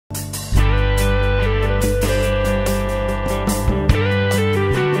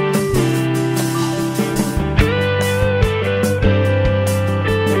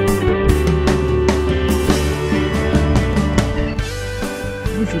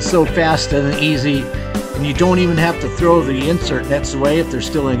cleans so fast and easy, and you don't even have to throw the insert nets away if they're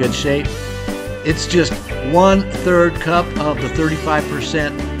still in good shape. It's just 1/3 cup of the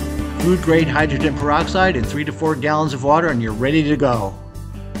 35% food grade hydrogen peroxide and 3 to 4 gallons of water, and you're ready to go.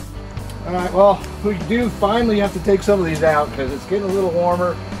 Alright, well, we do finally have to take some of these out because it's getting a little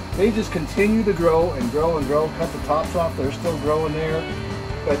warmer. They just continue to grow and grow and grow. Cut the tops off, they're still growing there.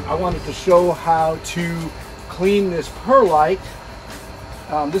 But I wanted to show how to clean this perlite.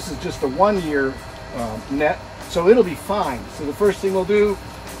 This is just a 1-year net, so it'll be fine. So the first thing we'll do,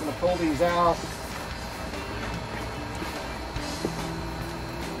 I'm going to pull these out.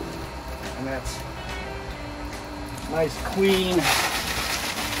 And that's nice clean.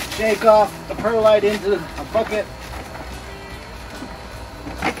 Shake off the perlite into a bucket.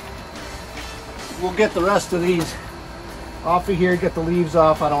 We'll get the rest of these off of here, get the leaves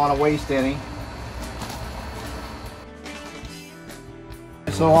off. I don't want to waste any.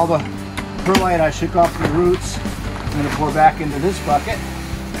 So all the perlite I shook off the roots, I'm going to pour back into this bucket.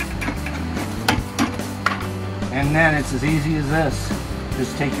 And then it's as easy as this.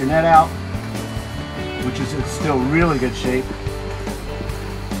 Just take your net out, which is in still really good shape.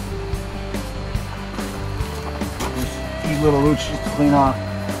 There's a few little roots just to clean off.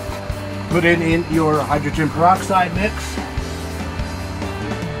 Put it in your hydrogen peroxide mix.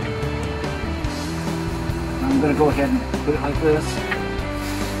 I'm going to go ahead and put it like this.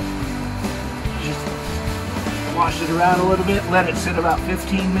 Just wash it around a little bit, let it sit about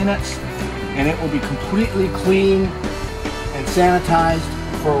 15 minutes, and it will be completely clean and sanitized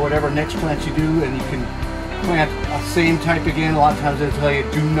for whatever next plants you do. And you can plant the same type again. A lot of times they tell you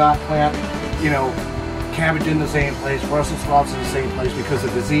do not plant, cabbage in the same place, Brussels sprouts in the same place because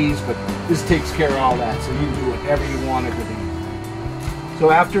of disease, but this takes care of all that, so you can do whatever you want it to be.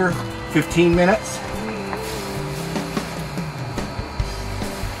 So after 15 minutes,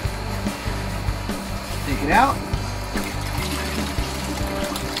 take it out,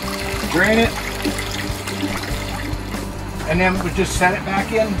 drain it, and then we just set it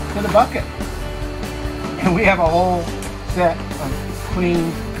back in to the bucket. And we have a whole set of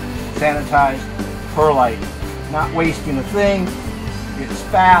clean, sanitized perlite. Not wasting a thing. It's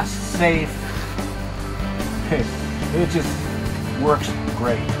fast, safe. It just works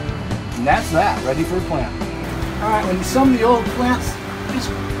great. And that's that, ready for a plant. Alright, when some of the old plants, just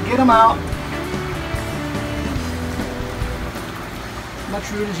get them out. As much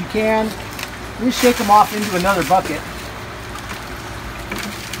root as you can. Just shake them off into another bucket,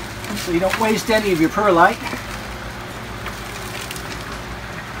 so you don't waste any of your perlite.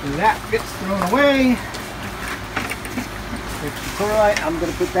 And that gets thrown away. There's the perlite I'm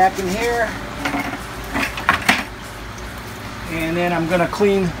going to put back in here. And then I'm going to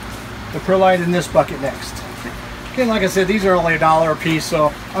clean the perlite in this bucket next. Okay, like I said, these are only $1 a piece,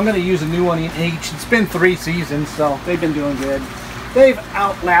 so I'm going to use a new one in each. It's been 3 seasons, so they've been doing good. They've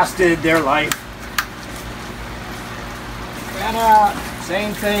outlasted their life. That out,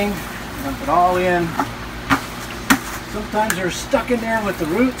 same thing. Dump it all in. Sometimes they're stuck in there with the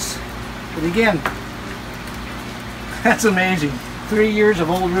roots, but again, that's amazing. 3 years of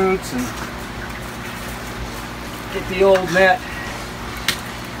old roots, and get the old net,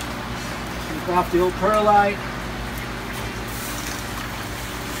 take off the old perlite,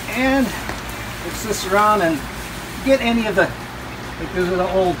 and mix this around and get any of the, like this is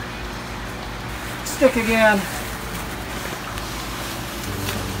the old stick again,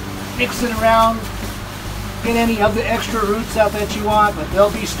 mix it around. Get any of the extra roots out that you want, but they'll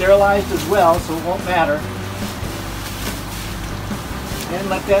be sterilized as well, so it won't matter. And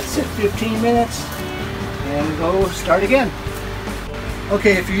let that sit 15 minutes and go start again.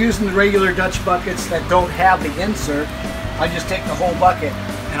 Okay, if you're using the regular Dutch buckets that don't have the insert, I just take the whole bucket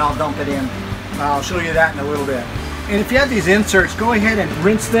and I'll dump it in. I'll show you that in a little bit. And if you have these inserts, go ahead and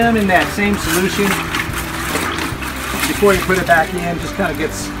rinse them in that same solution before you put it back in. Just kind of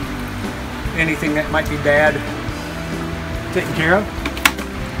gets anything that might be bad taken care of.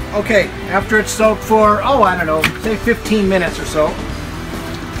 Okay, after it's soaked for, I don't know, say 15 minutes or so,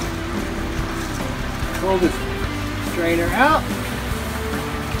 pull the strainer out.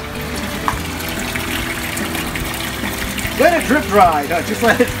 Let it drip dry. Just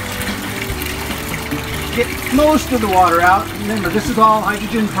let it get most of the water out. Remember, this is all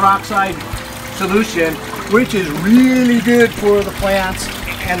hydrogen peroxide solution, which is really good for the plants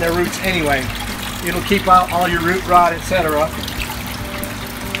and their roots anyway. It'll keep out all your root rot, etc.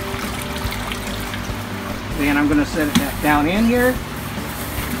 Then I'm going to set it back down in here.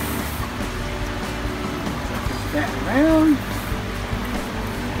 Set this back around.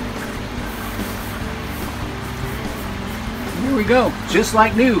 Here we go, just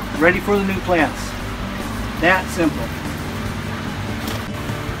like new, ready for the new plants. That simple.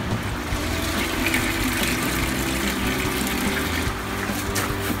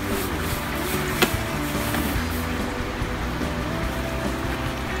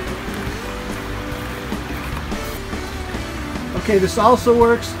 Okay, this also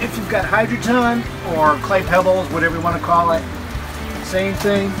works if you've got hydroton or clay pebbles, whatever you want to call it. Same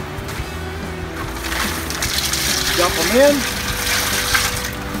thing. Dump them in.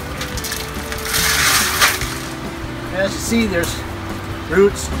 As you see, there's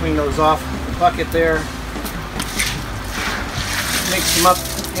roots. Clean those off the bucket there. Mix them up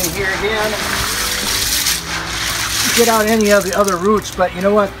in here again. Get out any of the other roots, but you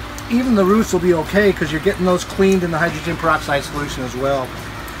know what? Even the roots will be okay because you're getting those cleaned in the hydrogen peroxide solution as well.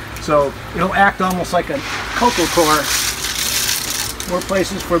 So it'll act almost like a cocoa coir. More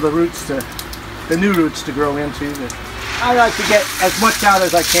places for the roots to, the new roots to grow into. But I like to get as much out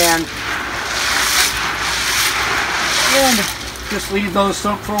as I can. And just leave those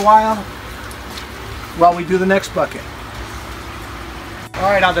soak for a while we do the next bucket.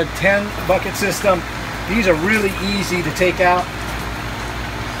 Alright, on the 10 bucket system, these are really easy to take out.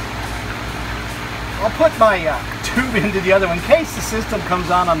 I'll put my tube into the other one in case the system comes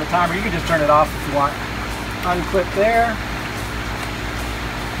on the timer. You can just turn it off if you want. Unclip there.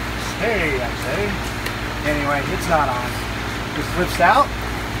 Hey, I say. Anyway, it's not on. Just flips out.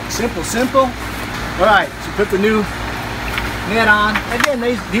 Simple, simple. Alright, so put the new net on. Again,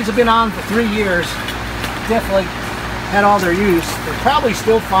 these have been on for 3 years. Definitely had all their use. They're probably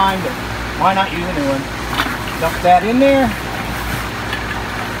still fine, but why not use a new one? Dump that in there.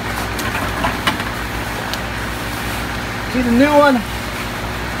 See the new one?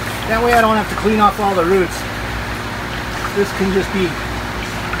 That way I don't have to clean off all the roots. This can just be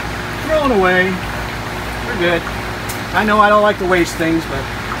thrown away. We're good. I know I don't like to waste things, but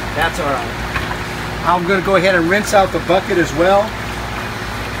that's alright. I'm going to go ahead and rinse out the bucket as well.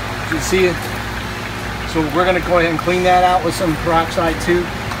 You can see it. So we're going to go ahead and clean that out with some peroxide too.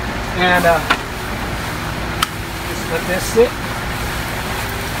 And just let this sit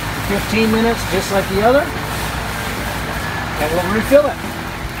for 15 minutes just like the other. And we'll refill it.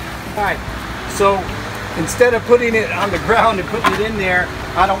 Alright, so instead of putting it on the ground and putting it in there,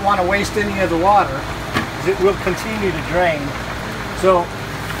 I don't want to waste any of the water because it will continue to drain. So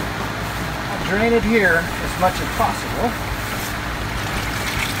I'll drain it here as much as possible.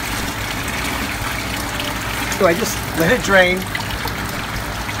 So I just let it drain.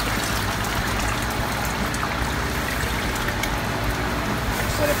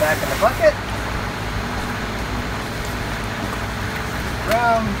 Set it back in the bucket.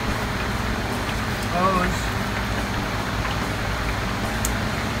 Round, hose,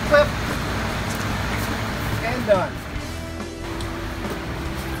 clip, and done.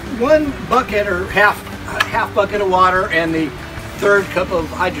 One bucket or half bucket of water and the third cup of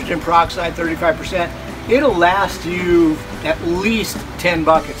hydrogen peroxide, 35%, it'll last you at least 10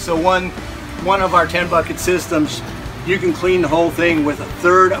 buckets. So one of our 10 bucket systems, you can clean the whole thing with a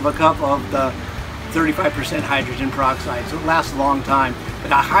third of a cup of the 35% hydrogen peroxide, so it lasts a long time.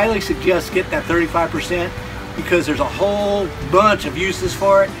 But I highly suggest get that 35% because there's a whole bunch of uses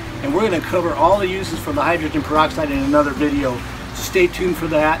for it, and we're going to cover all the uses for the hydrogen peroxide in another video. So stay tuned for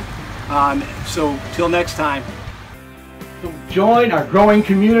that. So till next time. So join our growing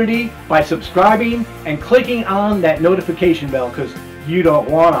community by subscribing and clicking on that notification bell because you don't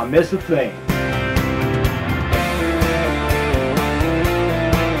want to miss a thing.